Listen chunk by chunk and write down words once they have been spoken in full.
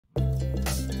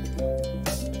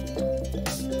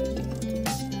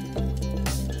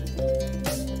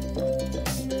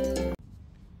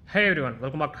Hey everyone,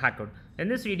 welcome back to HackCode. In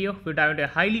this video, we dive into a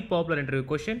highly popular interview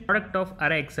question, product of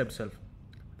array except self.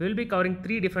 We will be covering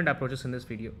three different approaches in this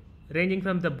video, ranging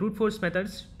from the brute force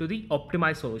methods to the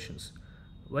optimized solutions.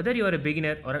 Whether you are a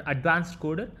beginner or an advanced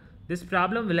coder, this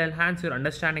problem will enhance your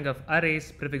understanding of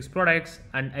arrays, prefix products,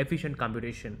 and efficient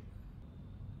computation.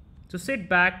 So sit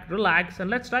back, relax, and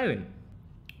let's dive in.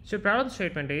 So problem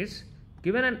statement is,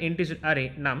 given an integer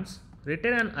array nums,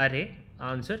 return an array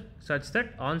answer such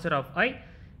that answer of I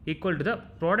equal to the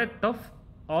product of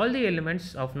all the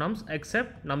elements of nums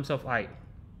except nums of I.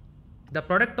 The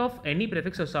product of any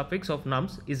prefix or suffix of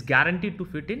nums is guaranteed to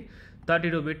fit in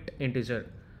 32-bit integer.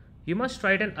 You must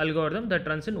write an algorithm that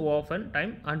runs in O of n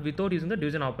time and without using the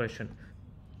division operation.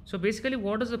 So basically,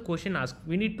 what does the question ask?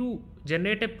 We need to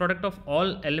generate a product of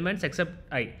all elements except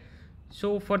I.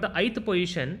 So for the ith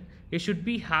position, it should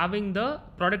be having the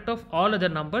product of all other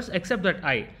numbers except that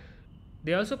I.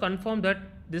 They also confirm that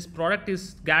this product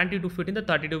is guaranteed to fit in the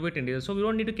 32-bit integer, so we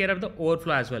don't need to care about the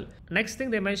overflow as well. Next thing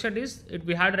they mentioned is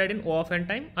we had to write in O of n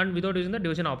time and without using the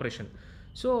division operation.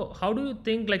 So how do you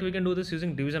think like we can do this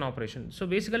using division operation? So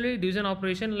basically division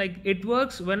operation, like it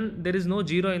works when there is no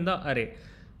 0 in the array.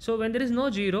 So when there is no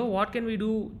 0, what can we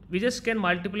do? We just can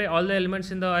multiply all the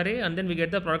elements in the array and then we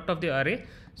get the product of the array.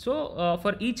 So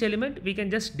for each element we can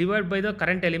just divide by the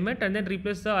current element and then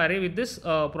replace the array with this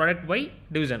product by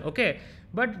division. Okay,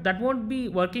 but that won't be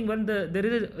working when there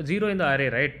is a 0 in the array,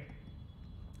 right?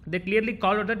 They clearly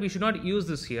called out that we should not use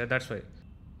this here, that's why.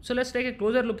 So let's take a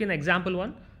closer look in example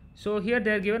 1. So here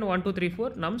they are given 1, 2, 3, 4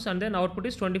 nums and then output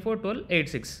is 24, 12, 8,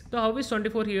 6. So how is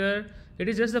 24 here? It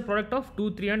is just the product of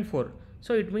 2, 3 and 4.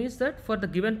 So it means that for the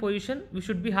given position, we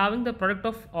should be having the product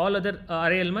of all other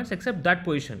array elements except that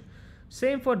position.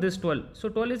 Same for this 12. So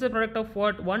 12 is the product of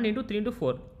what? 1 into 3 into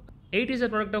 4. 8 is the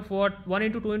product of what? 1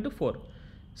 into 2 into 4.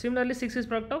 Similarly, 6 is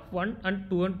product of 1 and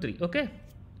 2 and 3. Okay.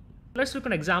 Let's look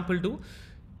at example 2.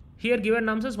 Here given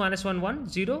nums is minus 1, 1,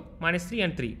 0, minus 3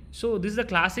 and 3. So this is the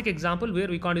classic example where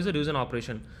we can't use the division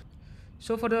operation.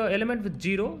 So for the element with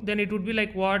 0, then it would be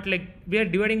like what? Like we are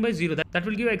dividing by 0. That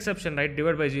will give exception, right?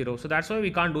 Divide by 0. So that's why we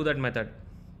can't do that method.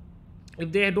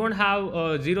 If they don't have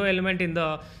a 0 element in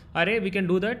the array, we can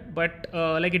do that. But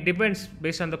like it depends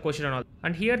based on the question and all.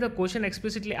 And here the question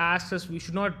explicitly asks us we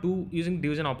should not do using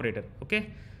division operator. Okay.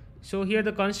 So here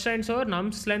the constraints are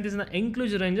nums length is in the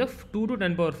inclusive range of 2 to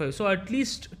 10 power 5. So at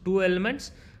least 2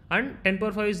 elements and 10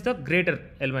 power 5 is the greater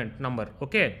element number.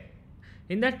 Okay.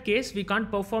 In that case, we can't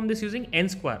perform this using n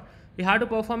square. We have to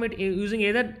perform it using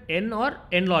either n or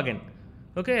n log n.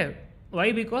 Okay.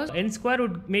 Why? Because n square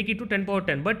would make it to 10 power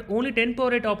 10, but only 10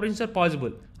 power 8 operations are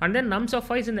possible. And then nums of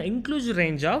 5 is in the inclusive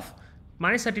range of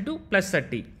minus 32 plus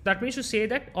 30. That means to say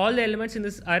that all the elements in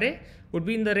this array would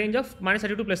be in the range of minus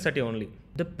 32 plus 30 only.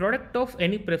 The product of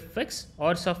any prefix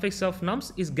or suffix of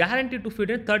nums is guaranteed to fit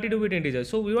in 32-bit integer.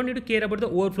 So we don't need to care about the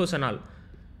overflows and all.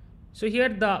 So here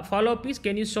the follow-up is,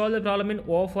 can you solve the problem in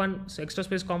O of 1 extra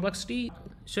space complexity?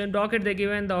 So in docket they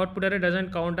given the output array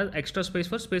doesn't count as extra space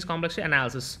for space complexity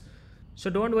analysis. So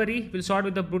don't worry, we'll start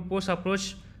with the brute force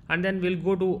approach and then we'll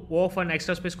go to O of 1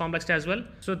 extra space complexity as well.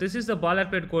 So this is the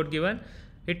boilerplate code given.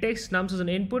 It takes nums as an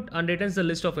input and returns the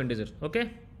list of integers.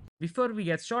 Okay. Before we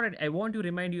get started, I want to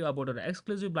remind you about our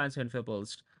exclusive blind spot info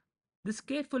playlist. This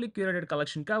carefully curated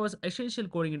collection covers essential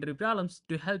coding interview problems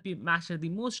to help you master the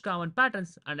most common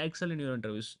patterns and excel in your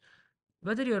interviews.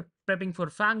 Whether you're prepping for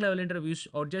FANG level interviews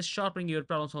or just sharpening your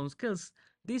problem-solving skills,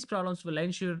 these problems will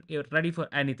ensure you're ready for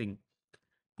anything.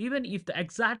 Even if the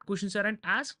exact questions aren't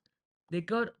asked, they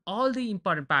cover all the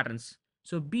important patterns.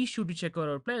 So be sure to check out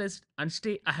our playlist and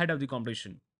stay ahead of the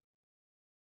competition.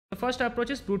 The first approach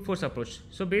is brute force approach.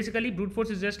 So basically brute force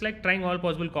is just like trying all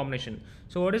possible combination.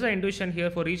 So what is the intuition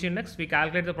here? For each index, we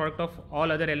calculate the product of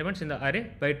all other elements in the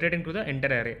array by iterating to the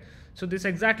entire array. So this is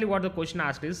exactly what the question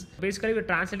asked is. Basically we're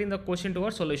translating the question to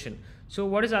our solution. So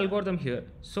what is algorithm here?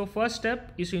 So first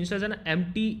step is to insert an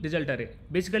empty result array.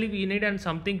 Basically we need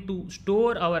something to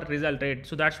store our result, right?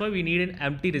 So that's why we need an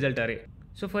empty result array.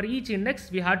 So for each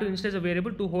index, we have to insert a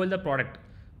variable to hold the product.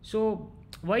 So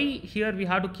why here we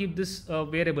have to keep this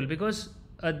variable? Because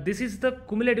this is the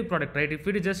cumulative product, right? If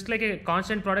it is just like a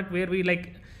constant product where we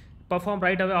like perform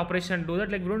right away operation and do that,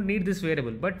 like we don't need this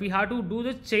variable, but we have to do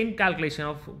the chain calculation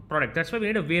of product. That's why we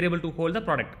need a variable to hold the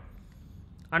product.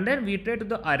 And then we iterate to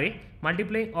the array,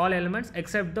 multiplying all elements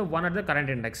except the one at the current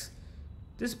index.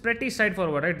 This is pretty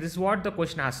straightforward, right? This is what the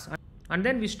question asks. And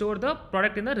then we store the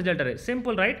product in the result array.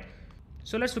 Simple, right?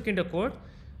 So let's look into code.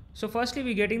 So firstly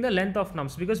we're getting the length of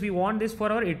nums because we want this for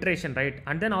our iteration, right?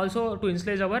 And then also to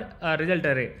initialize our result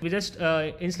array. We just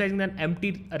initializing an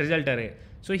empty result array.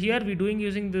 So here we're doing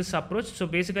using this approach. So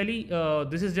basically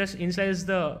this is just initialize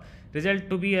the result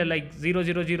to be like 0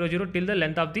 0 0 0 till the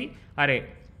length of the array.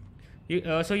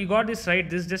 So you got this right.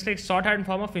 This is just like shorthand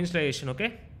form of initialization,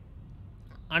 okay?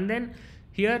 And then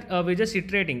here we're just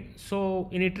iterating. So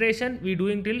in iteration we're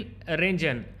doing till range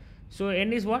n. So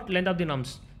n is what? Length of the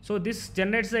nums. So this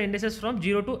generates the indices from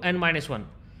 0 to n minus 1.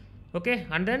 Okay,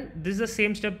 and then this is the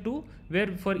same step 2, where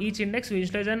for each index we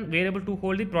initialize a variable to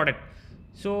hold the product.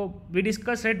 So we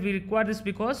discussed, right, we require this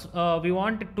because we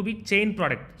want it to be chain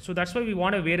product. So that's why we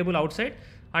want a variable outside.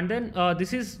 And then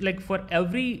this is like for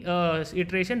every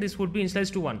iteration this would be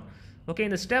initialized to 1. Okay,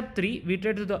 in the step 3 we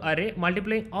iterate to the array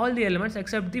multiplying all the elements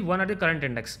except the one at the current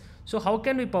index. So how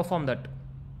can we perform that?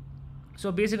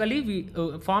 So basically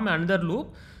we form another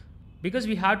loop, because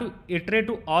we have to iterate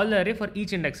to all the array for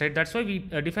each index, right? That's why we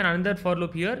define another for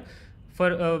loop here.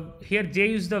 For here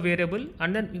j is the variable,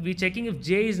 and then we checking if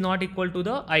j is not equal to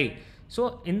the I.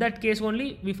 So in that case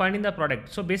only we find in the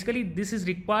product. So basically this is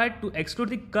required to exclude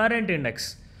the current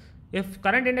index. If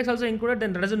current index also included,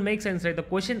 then that doesn't make sense, right? The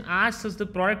question asks us the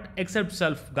product except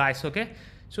self, guys, okay?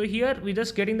 So here we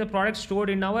just getting the product stored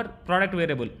in our product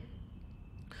variable.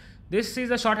 This is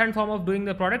the shorthand form of doing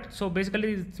the product. So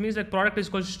basically it means that product is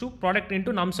equals to product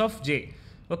into nums of j.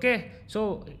 Okay,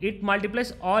 so it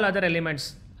multiplies all other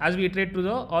elements as we iterate to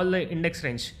the all the index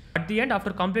range. At the end,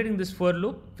 after completing this for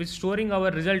loop, which is storing our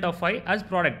result of I as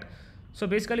product. So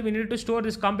basically we need to store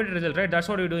this completed result, right? That's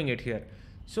what we're doing it here.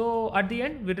 So at the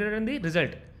end we return the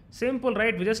result. Simple,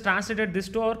 right? We just translated this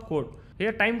to our code.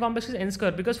 Here time complexity is n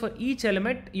square, because for each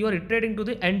element you are iterating to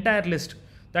the entire list.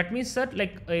 That means that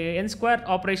like n square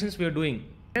operations we are doing.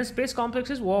 Then space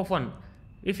complexity is O of 1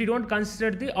 if you don't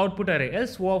consider the output array,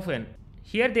 else O of n.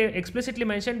 Here they explicitly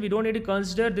mentioned we don't need to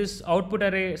consider this output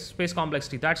array space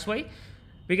complexity. That's why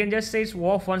we can just say it's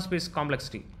O of 1 space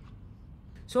complexity.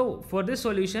 So for this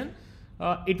solution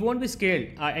it won't be scaled,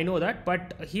 I know that,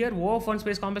 but here O of 1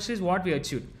 space complexity is what we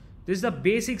achieved. This is the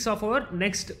basics of our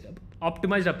next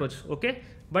optimized approach, okay?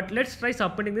 But let's try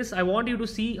submitting this. I want you to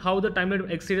see how the time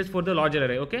limit exceeds for the larger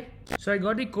array, okay? So I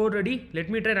got the code ready. Let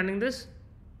me try running this.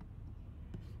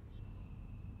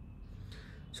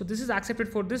 So this is accepted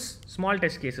for this small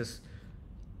test cases.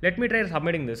 Let me try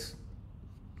submitting this.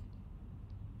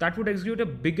 That would execute a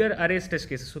bigger arrays test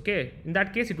cases, okay? In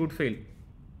that case it would fail.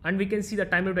 And we can see the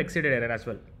time limit exceeded error as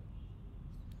well.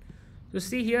 So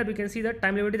see here we can see that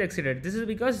time limit is exceeded. This is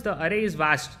because the array is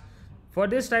vast. For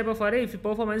this type of array, if you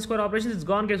perform n square operations, it's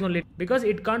gone case only, because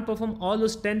it can't perform all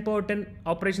those 10 power 10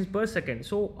 operations per second.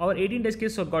 So our 18 test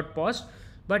cases got paused.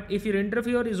 But if your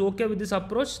interviewer is okay with this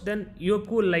approach, then you're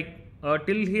cool. Like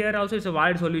till here also it's a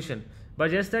valid solution,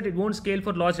 but just that it won't scale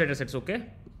for large data sets, okay?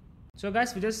 So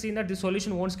guys, we just seen that this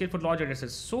solution won't scale for large data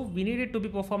sets. So we need it to be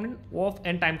performed in O of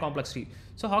n time complexity.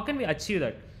 So how can we achieve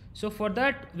that? So for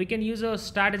that we can use a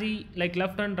strategy like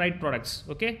left and right products,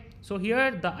 okay? So here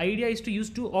the idea is to use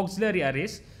two auxiliary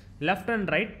arrays, left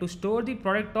and right, to store the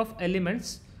product of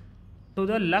elements to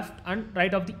the left and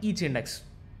right of the each index.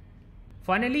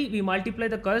 Finally we multiply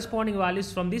the corresponding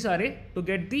values from this array to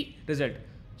get the result.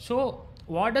 So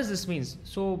what does this mean?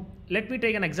 So let me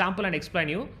take an example and explain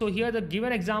you. So here the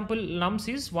given example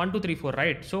nums is 1 2 3 4,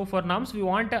 right? So for nums we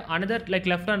want another like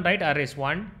left and right arrays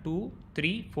 1 2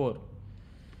 3 4.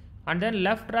 And then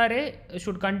left array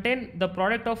should contain the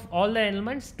product of all the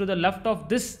elements to the left of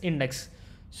this index.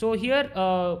 So here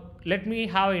let me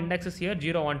have indexes here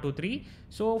 0 1 2 3.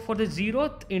 So for the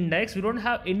 0th index we don't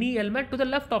have any element to the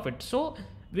left of it, so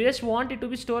we just want it to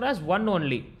be stored as 1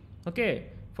 only, okay?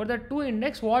 For the 2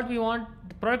 index, what we want,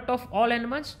 the product of all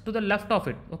elements to the left of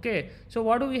it, okay? So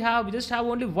what do we have? We just have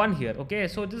only 1 here, okay?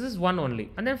 So this is 1 only.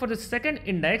 And then for the second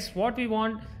index, what we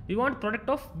want product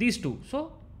of these 2,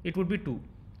 so it would be 2.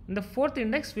 In the 4th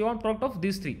index we want product of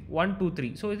these 3, 1 2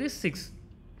 3, so it is 6.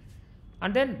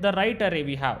 And then the right array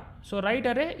we have. So right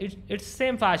array, it's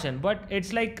same fashion, but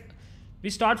it's like we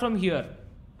start from here.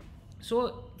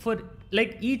 So for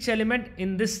like each element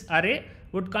in this array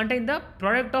would contain the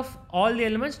product of all the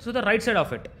elements to the right side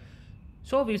of it.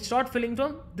 So we start filling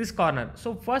from this corner.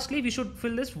 So firstly we should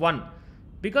fill this 1,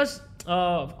 because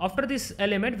after this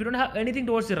element we don't have anything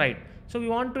towards the right. So we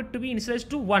want it to be initialized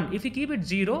to 1. If we keep it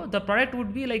 0, the product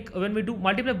would be like, when we do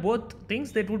multiply both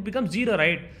things, that would become 0,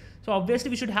 right? So obviously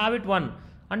we should have it 1.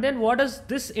 And then what does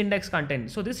this index contain?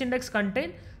 So this index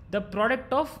contain the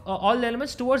product of all the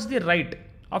elements towards the right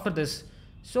after this.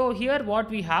 So here what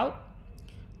we have,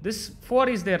 this 4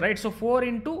 is there, right? So 4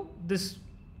 into this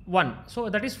 1, so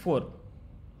that is 4.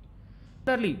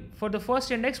 Thirdly, for the first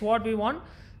index what we want,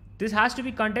 this has to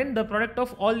be contain the product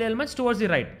of all the elements towards the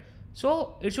right.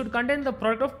 So it should contain the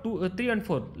product of 2, 3 and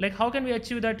 4. Like how can we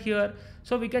achieve that here?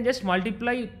 So we can just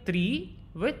multiply 3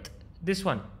 with this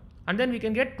one and then we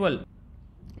can get 12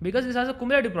 because this has a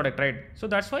cumulative product, right? So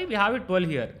that's why we have it 12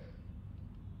 here.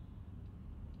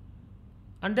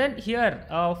 And then here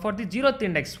for the 0th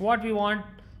index, what we want?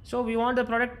 So we want the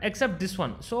product except this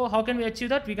one. So how can we achieve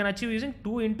that? We can achieve using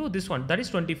 2 into this one, that is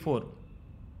 24.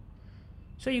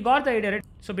 So you got the idea, right?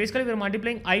 So basically we are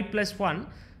multiplying I plus 1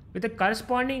 with the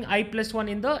corresponding I plus 1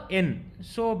 in the n.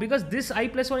 So because this I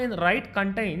plus 1 in the right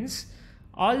contains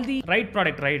all the right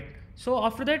product, right? So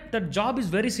after that, the job is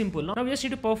very simple. Now we just need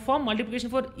to perform multiplication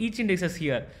for each indexes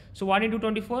here. So 1 into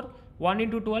 24, 1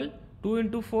 into 12, 2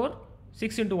 into 4,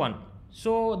 6 into 1.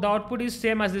 So the output is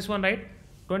same as this one, right?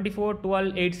 24,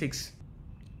 12, 8, 6.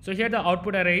 So here the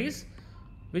output array is,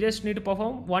 we just need to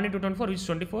perform 1 into 24, which is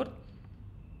 24,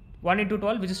 1 into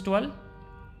 12, which is 12,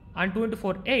 and 2 into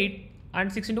 4, 8,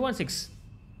 and 6 into 1, 6.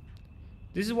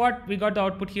 This is what we got the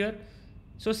output here.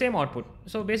 So same output.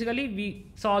 So basically we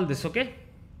solve this, okay?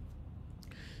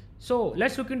 So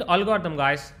let's look into algorithm,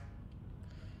 guys.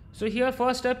 So here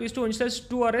first step is to initialize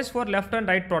 2 arrays for left and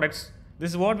right products.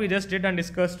 This is what we just did and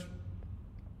discussed.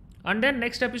 And then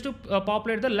next step is to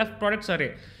populate the left products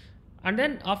array. And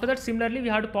then after that, similarly, we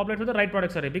have to populate for the right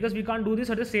products array because we can't do this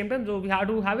at the same time. So we have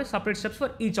to have a separate steps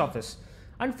for each of this.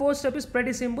 And fourth step is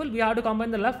pretty simple. We have to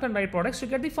combine the left and right products to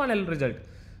get the final result.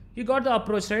 You got the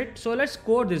approach, right? So let's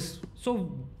code this.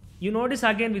 So you notice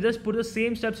again, we just put the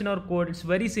same steps in our code. It's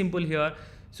very simple here.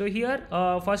 So here,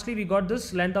 firstly, we got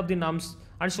this length of the nums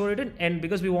and store it in n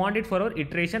because we want it for our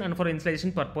iteration and for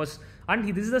initialization purpose. And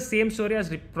this is the same story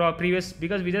as previous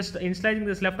because we just initializing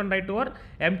this left and right to our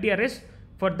empty arrays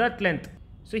for that length.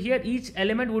 So here each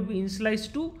element would be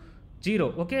initialized to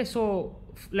 0. Okay, so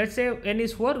let's say n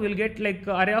is 4, we'll get like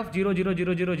array of 0, 0,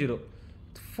 0, 0, 0.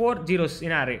 4 zeros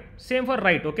in array. Same for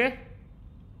right, okay?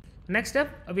 Next step,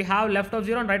 we have left of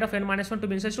 0 and right of n minus 1 to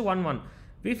be initialized to 1, 1.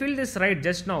 We filled this right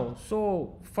just now.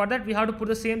 So for that, we have to put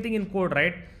the same thing in code,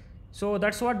 right? So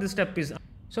that's what this step is.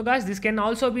 So guys, this can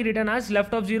also be written as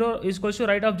left of 0 is equals to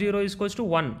right of 0 is equals to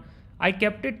 1. I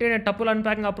kept it in a tuple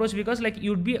unpacking approach because like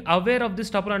you'd be aware of this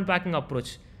tuple unpacking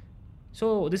approach.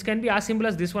 So this can be as simple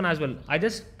as this one as well. I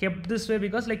just kept this way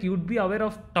because like you'd be aware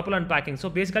of tuple unpacking. So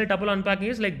basically tuple unpacking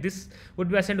is like this would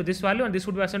be assigned to this value and this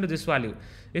would be assigned to this value.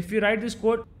 If you write this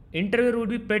code, interviewer would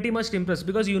be pretty much impressed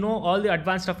because you know all the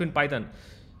advanced stuff in Python.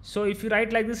 So if you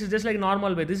write like this, it's just like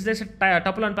normal way. This is just a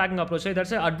tuple unpacking approach. So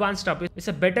that's an advanced stuff. It's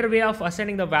a better way of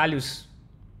assigning the values.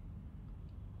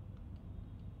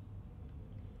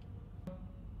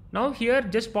 Now here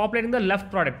just populating the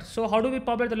left product. So how do we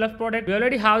populate the left product? We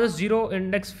already have the 0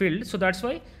 index field. So that's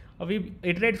why we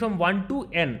iterate from 1 to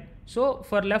n. So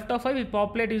for left of I, we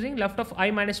populate using left of I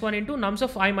minus 1 into nums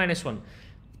of I minus 1.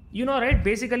 You know, right?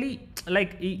 Basically,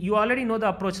 like you already know the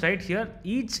approach, right? Here,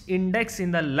 each index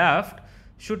in the left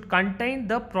should contain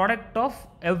the product of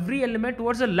every element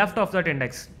towards the left of that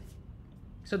index.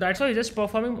 So that's why you're just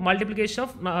performing multiplication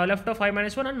of left of I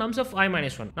minus 1 and nums of I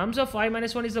minus 1. Nums of I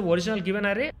minus 1 is the original given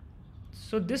array.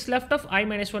 So this left of I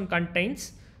minus 1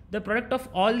 contains the product of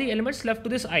all the elements left to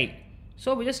this I.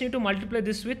 So we just need to multiply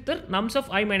this with the nums of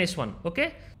I minus 1.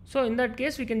 Okay. So in that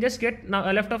case, we can just get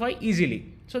left of I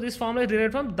easily. So this formula is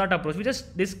derived from that approach. We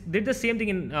just did the same thing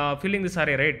in filling this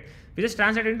array, right? We just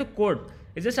translate it into code.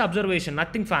 It's just observation,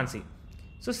 nothing fancy.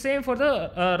 So same for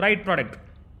the right product.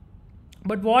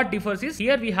 But what differs is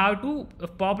here we have to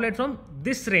populate from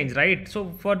this range, right?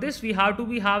 So for this we have to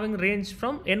be having range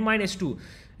from n minus 2.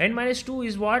 N minus 2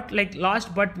 is what like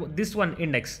last but this one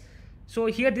index. So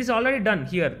here this is already done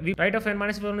here. We right of n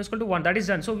minus 1 is equal to 1. That is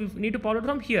done. So we need to populate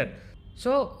from here.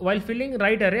 So while filling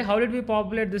right array, how did we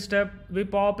populate this step? We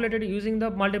populated using the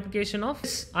multiplication of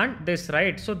this and this,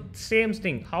 right? So same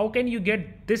thing. How can you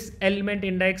get this element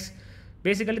index?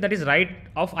 Basically that is right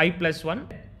of I plus 1.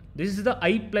 This is the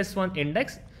I plus 1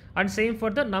 index and same for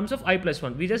the nums of I plus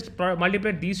 1. We just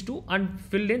multiplied these two and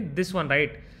filled in this one,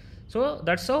 right? So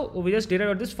that's how we just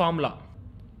derived this formula.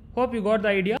 Hope you got the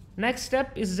idea. Next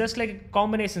step is just like a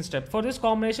combination step. For this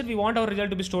combination, we want our result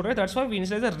to be stored, right? That's why we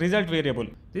initialize the result variable.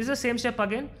 This is the same step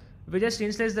again. We just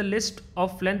initialize the list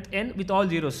of length n with all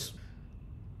zeros.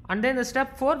 And then the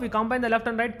step 4, we combine the left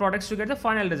and right products to get the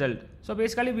final result. So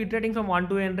basically we iterating from 1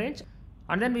 to n range.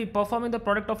 And then we performing the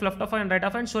product of left of I and right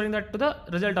of I and storing that to the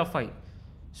result of I.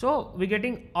 So we're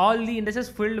getting all the indices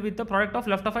filled with the product of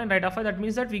left of I and right of I. That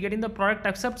means that we're getting the product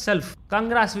except self.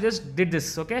 Congrats, we just did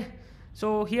this, okay?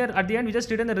 So here at the end, we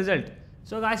just written the result.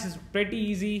 So guys, it's pretty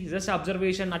easy, just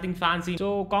observation, nothing fancy.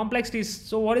 So complexities.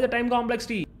 So what is the time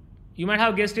complexity? You might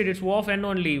have guessed it, it's O of n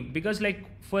only, because like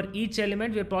for each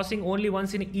element, we're processing only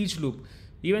once in each loop.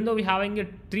 even though we're having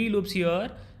 3 loops here,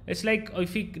 it's like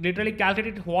if we literally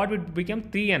calculate it, what would become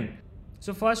 3n.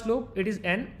 So first loop it is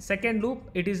n, second loop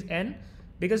it is n,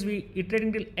 because we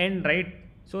iterating till n, right?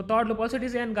 So third loop also it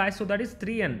is n, guys, so that is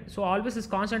 3n. So always this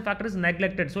constant factor is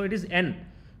neglected, so it is n.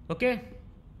 Okay,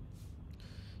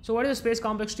 so what is the space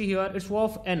complexity here? It's O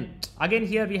of n. Again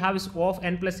here we have is O of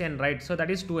n plus n, right? So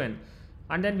that is 2n,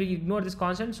 and then we ignore this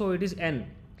constant, so it is n.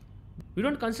 We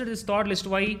don't consider this third list.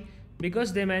 Why?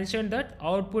 Because they mentioned that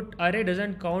output array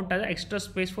doesn't count as an extra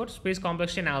space for space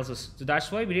complexity analysis. So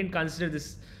that's why we didn't consider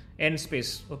this n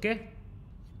space. Okay,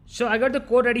 so I got the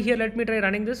code ready here. Let me try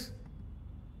running this.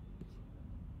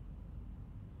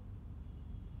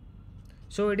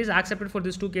 So it is accepted for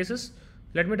these two cases.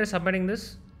 Let me try submitting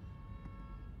this.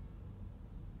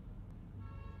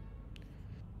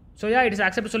 So yeah, it is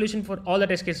accepted solution for all the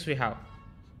test cases we have.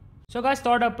 So guys,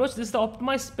 third approach, this is the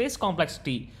optimized space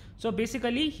complexity. So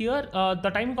basically here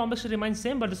the time complexity remains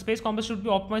same, but the space complexity should be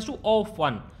optimized to O of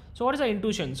 1. So what is the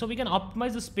intuition? So we can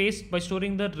optimize the space by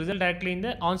storing the result directly in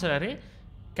the answer array,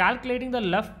 calculating the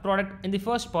left product in the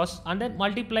first pass, and then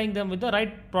multiplying them with the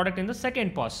right product in the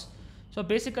second pass. So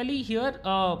basically here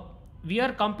we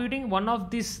are computing one of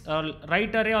these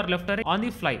right array or left array on the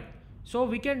fly. So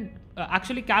we can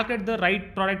actually calculate the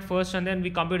right product first, and then we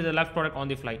compute the left product on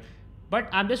the fly. But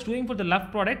I'm just doing for the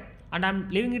left product, and I'm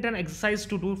leaving it an exercise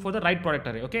to do for the right product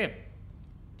array. Okay,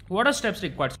 what are steps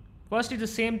required? First is the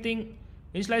same thing,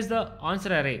 initialize the answer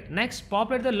array. Next,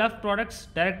 populate the left products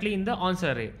directly in the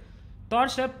answer array.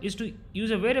 Third step is to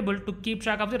use a variable to keep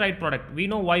track of the right product. We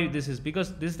know why this is,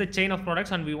 because this is the chain of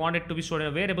products and we want it to be stored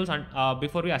in variables and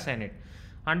before we assign it.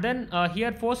 And then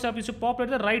here fourth step is to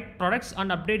populate the right products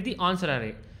and update the answer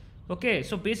array. Okay,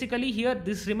 so basically here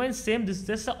this remains same. This is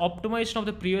just the optimization of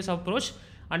the previous approach,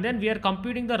 and then we are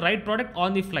computing the right product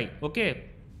on the fly. Okay,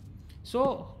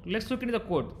 so let's look into the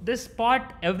code. This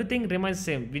part, everything remains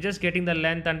same. We just getting the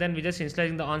length, and then we just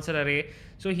initializing the answer array.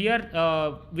 So here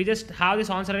we just have this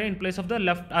answer array in place of the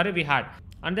left array we had,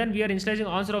 and then we are initializing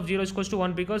answer of 0 is equals to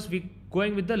 1 because we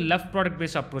going with the left product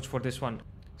based approach for this one.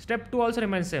 Step 2 also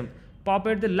remains same.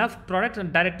 Populate the left product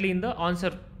and directly in the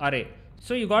answer array.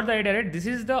 So you got the idea, right? This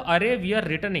is the array we are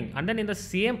returning, and then in the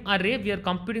same array we are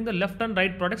computing the left and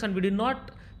right products, and we did not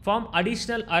form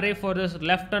additional array for the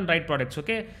left and right products.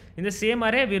 Okay, in the same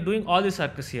array we are doing all these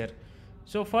circles here.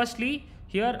 So firstly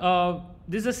here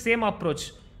this is the same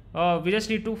approach. We just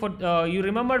need to you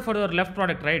remembered for the left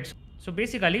product, right? So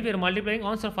basically we are multiplying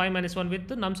answer of I minus 1 with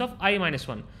the nums of I minus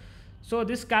 1. So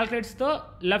this calculates the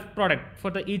left product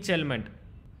for the each element.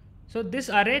 So this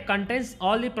array contains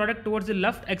all the product towards the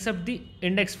left except the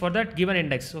index for that given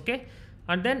index. Okay,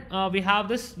 and then we have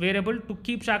this variable to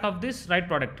keep track of this right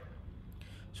product.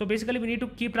 So basically we need to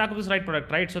keep track of this right product,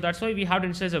 right? So that's why we have to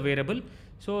initialize a variable.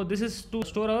 So this is to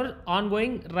store our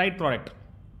ongoing right product.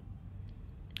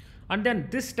 And then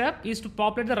this step is to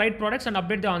populate the right products and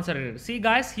update the answer array. See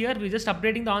guys, here we just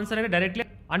updating the answer array directly,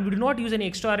 and we do not use any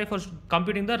extra array for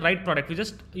computing the right product. We're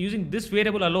just using this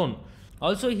variable alone.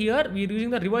 Also here we are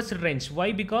using the reversed range.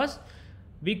 Why? Because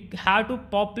we have to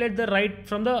populate the right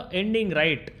from the ending,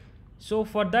 right? So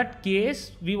for that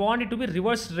case we want it to be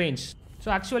reversed range. So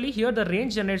actually here the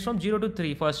range generates from 0 to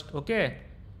 3 first. Okay,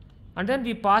 and then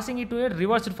we passing it to a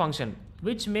reversed function,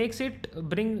 which makes it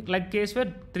bring like case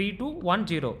where 3 to 1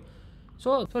 0.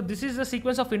 So this is the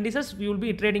sequence of indices we will be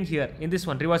iterating here in this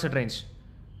one reversed range.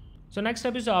 So next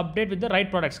step is to update with the right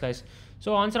products, guys.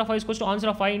 So answer of I is equals to answer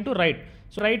of I into right.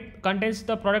 So right contains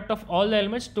the product of all the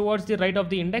elements towards the right of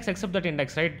the index except that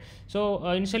index, right? So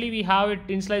initially we have it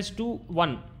initialized to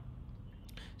 1.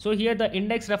 So here the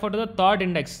index refer to the third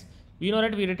index. We know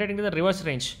that we are iterating to the reverse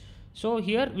range. So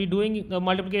here we doing the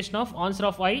multiplication of answer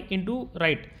of I into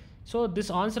right. So this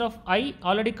answer of I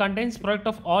already contains product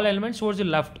of all elements towards the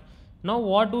left. Now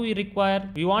what do we require?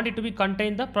 We want it to be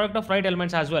contain the product of right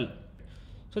elements as well.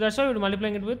 So that's why we're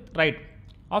multiplying it with right.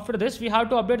 After this we have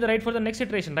to update the right for the next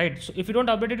iteration, right? So if you don't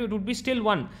update it, it would be still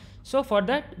 1. So for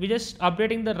that we just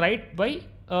updating the right by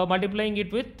multiplying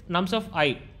it with nums of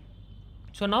I.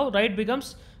 So now right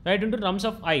becomes right into nums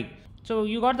of I. So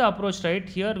you got the approach, right?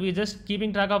 Here we just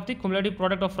keeping track of the cumulative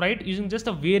product of right using just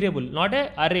a variable, not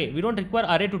a array. We don't require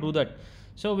array to do that.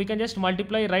 So we can just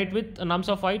multiply right with nums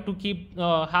of I to keep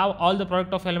have all the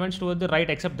product of elements toward the right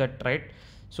except that, right?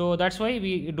 So that's why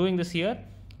we doing this here.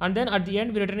 And then at the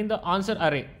end we're returning the answer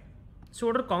array. So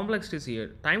what are complexities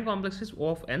here? Time complexity is O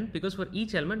of n, because for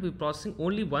each element we're processing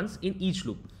only once in each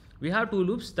loop. We have 2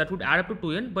 loops that would add up to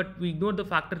 2n, but we ignore the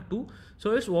factor 2,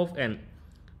 so it's O of n.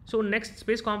 So next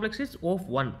space complexity is O of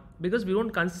 1, because we don't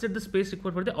consider the space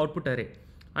required for the output array,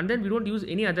 and then we don't use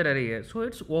any other array here, so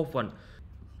it's O of 1.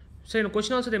 So in the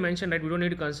question also they mentioned, right, we don't need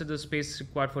to consider the space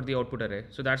required for the output array.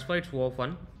 So that's why it's O of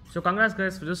 1. So congrats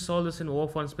guys, we just solved this in O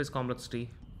of 1 space complexity.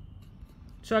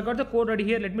 So I got the code ready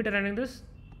here. Let me try running this.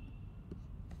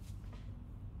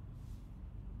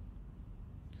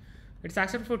 It's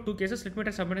accepted for 2 cases. Let me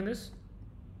try submitting this.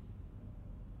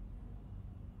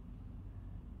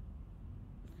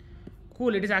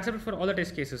 Cool, it is accepted for all the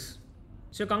test cases.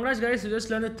 So congrats guys, you just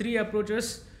learned the 3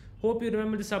 approaches. Hope you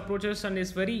remember these approaches, and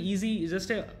it's very easy. It's just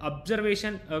a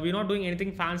observation. We're not doing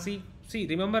anything fancy. See,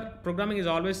 remember, programming is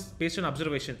always based on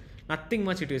observation. Nothing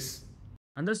much it is.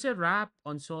 And that's a wrap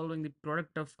on solving the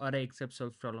product of array except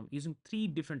self problem using 3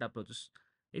 different approaches.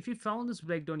 If you found this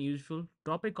breakdown useful,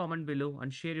 drop a comment below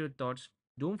and share your thoughts.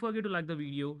 Don't forget to like the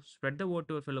video, spread the word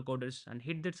to your fellow coders, and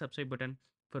hit that subscribe button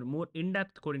for more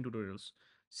in-depth coding tutorials.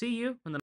 See you on the